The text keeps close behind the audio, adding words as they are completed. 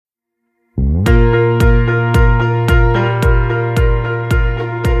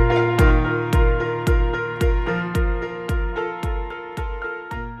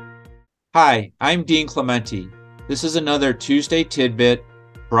Hi, I'm Dean Clementi. This is another Tuesday Tidbit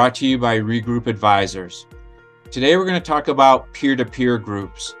brought to you by Regroup Advisors. Today we're going to talk about peer-to-peer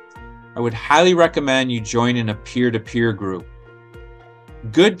groups. I would highly recommend you join in a peer-to-peer group.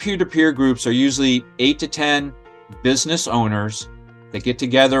 Good peer-to-peer groups are usually 8 to 10 business owners that get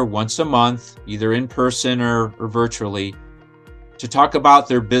together once a month, either in person or virtually, to talk about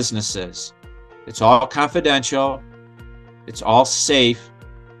their businesses. It's all confidential, it's all safe,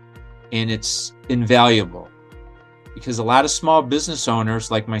 and it's invaluable. Because a lot of small business owners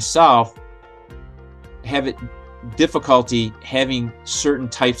like myself have difficulty having certain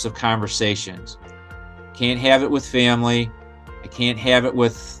types of conversations. Can't have it with family. I can't have it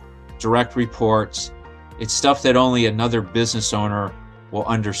with direct reports. It's stuff that only another business owner will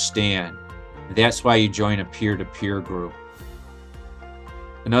understand. That's why you join a peer-to-peer group.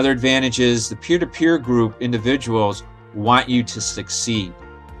 Another advantage is the peer-to-peer group individuals want you to succeed.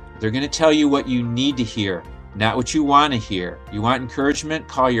 They're going to tell you what you need to hear, not what you want to hear. You want encouragement?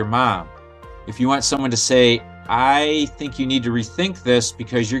 Call your mom. If you want someone to say, I think you need to rethink this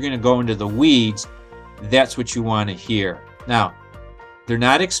because you're going to go into the weeds, that's what you want to hear. Now, they're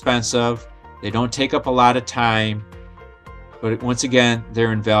not expensive. They don't take up a lot of time. But once again,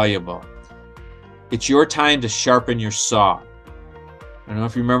 they're invaluable. It's your time to sharpen your saw. I don't know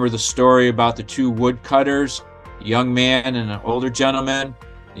if you remember the story about the two woodcutters, a young man and an older gentleman.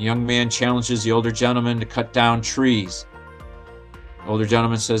 The young man challenges the older gentleman to cut down trees. The older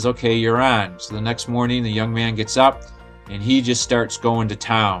gentleman says, okay, you're on. So the next morning, the young man gets up and he just starts going to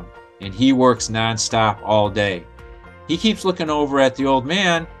town. And he works nonstop all day. He keeps looking over at the old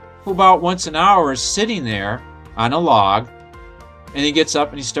man, who about once an hour is sitting there on a log, and he gets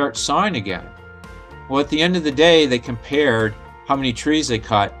up and he starts sawing again. Well, at the end of the day, they compared how many trees they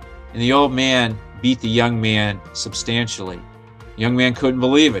cut, and the old man beat the young man substantially. The young man couldn't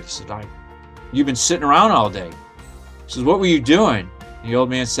believe it. He said, you've been sitting around all day. He says, what were you doing? And the old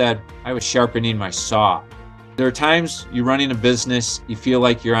man said, I was sharpening my saw. There are times you're running a business, you feel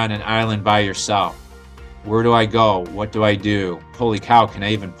like you're on an island by yourself. Where do I go? What do I do? Holy cow, can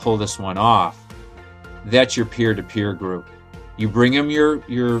I even pull this one off? That's your peer-to-peer group. You bring them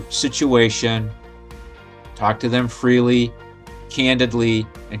your situation, talk to them freely, candidly,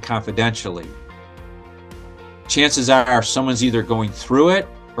 and confidentially. Chances are someone's either going through it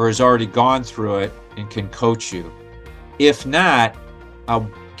or has already gone through it and can coach you. If not,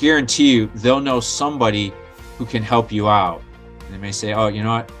 I'll guarantee you they'll know somebody who can help you out. And they may say, oh, you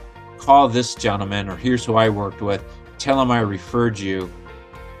know what? Call this gentleman, or here's who I worked with. Tell him I referred you.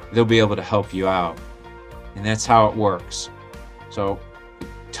 They'll be able to help you out. And that's how it works. So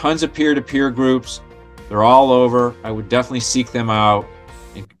tons of peer-to-peer groups. They're all over. I would definitely seek them out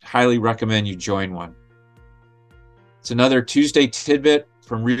and highly recommend you join one. It's another Tuesday Tidbit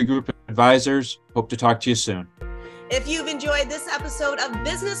from Regroup Advisors. Hope to talk to you soon. If you've enjoyed this episode of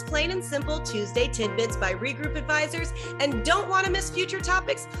Business Plain and Simple Tuesday Tidbits by Regroup Advisors and don't want to miss future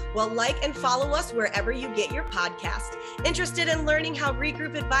topics, well, like and follow us wherever you get your podcast. Interested in learning how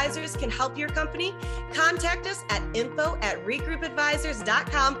Regroup Advisors can help your company? Contact us at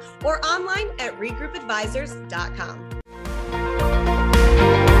info@regroupadvisors.com or online at regroupadvisors.com.